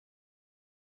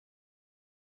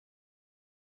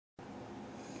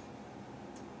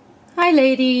Hi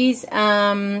ladies,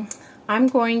 I'm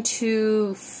going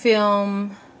to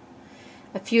film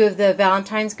a few of the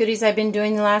Valentine's goodies I've been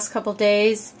doing the last couple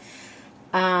days,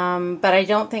 but I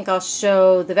don't think I'll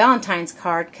show the Valentine's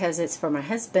card because it's for my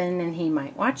husband and he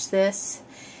might watch this.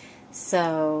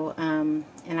 So, and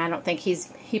I don't think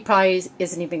he probably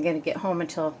isn't even going to get home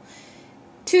until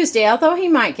Tuesday, although he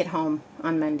might get home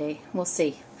on Monday. We'll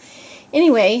see.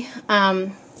 Anyway,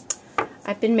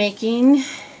 I've been making...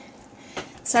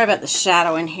 Sorry about the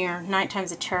shadow in here.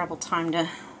 Nighttime's a terrible time to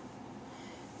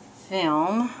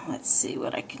film. Let's see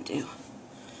what I can do.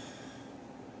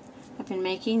 I've been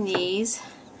making these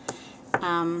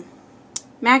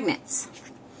magnets.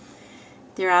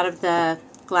 They're out of the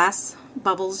glass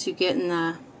bubbles you get in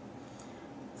the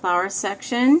flower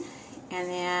section. And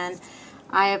then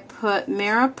I have put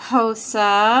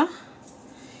Mariposa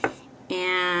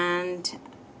and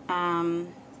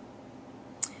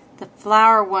the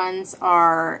flower ones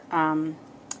are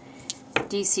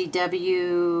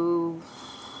DCW.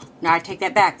 No, I take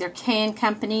that back. They're K &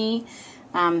 Company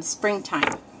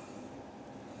Springtime.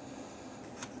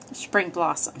 Spring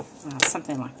Blossom.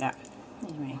 Something like that.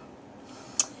 Anyway.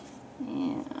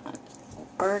 And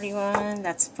birdie one,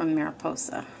 that's from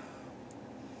Mariposa.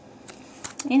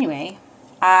 Anyway,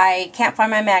 I can't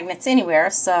find my magnets anywhere,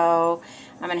 so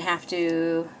I'm going to have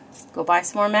to go buy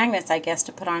some more magnets, I guess,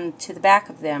 to put on to the back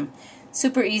of them.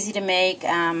 Super easy to make.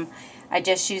 I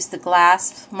just used the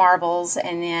glass marbles,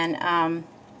 and then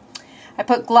I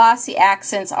put glossy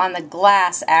accents on the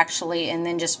glass actually, and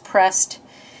then just pressed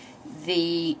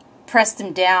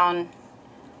them down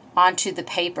onto the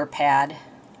paper pad,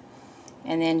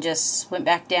 and then just went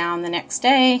back down the next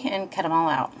day and cut them all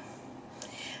out.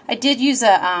 I did use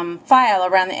a file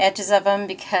around the edges of them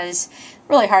because it's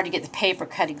really hard to get the paper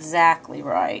cut exactly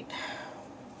right.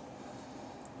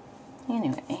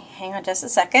 Anyway, hang on just a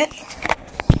second.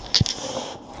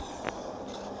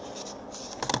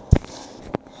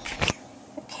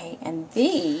 Okay, and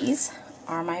these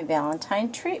are my Valentine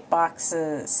treat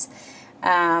boxes.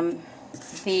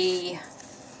 The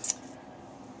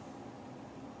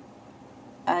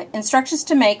instructions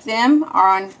to make them are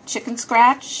on Chicken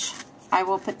Scratch. I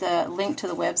will put the link to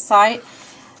the website.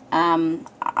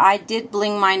 I did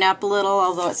bling mine up a little,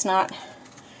 although it's not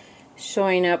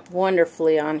showing up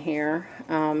wonderfully on here.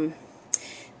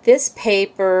 This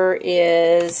paper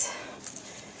is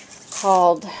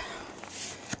called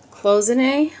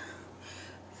Cloisonne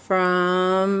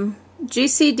from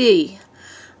GCD.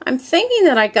 I'm thinking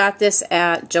that I got this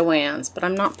at Joann's, but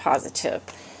I'm not positive.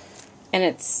 And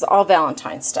it's all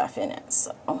Valentine stuff in it,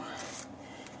 so...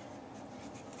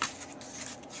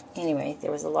 Anyway, there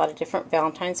was a lot of different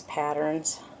Valentine's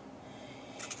patterns,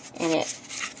 and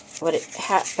what it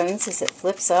happens is it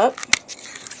flips up,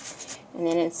 and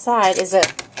then inside is a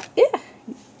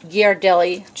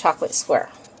Ghirardelli chocolate square.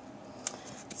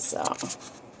 So,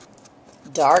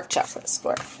 dark chocolate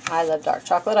square. I love dark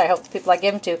chocolate. I hope the people I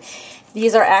give them to.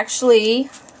 These are actually,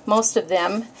 most of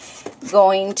them,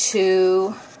 going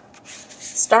to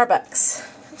Starbucks.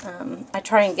 I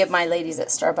try and give my ladies at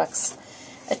Starbucks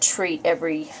a treat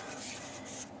every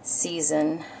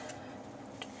season,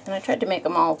 and I tried to make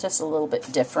them all just a little bit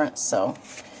different, so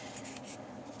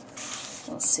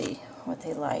we'll see what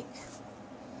they like.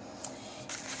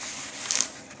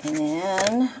 And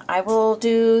then I will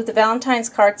do the Valentine's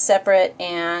card separate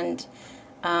and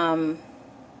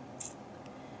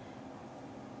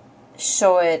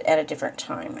show it at a different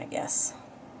time, I guess.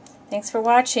 Thanks for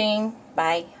watching.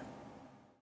 Bye.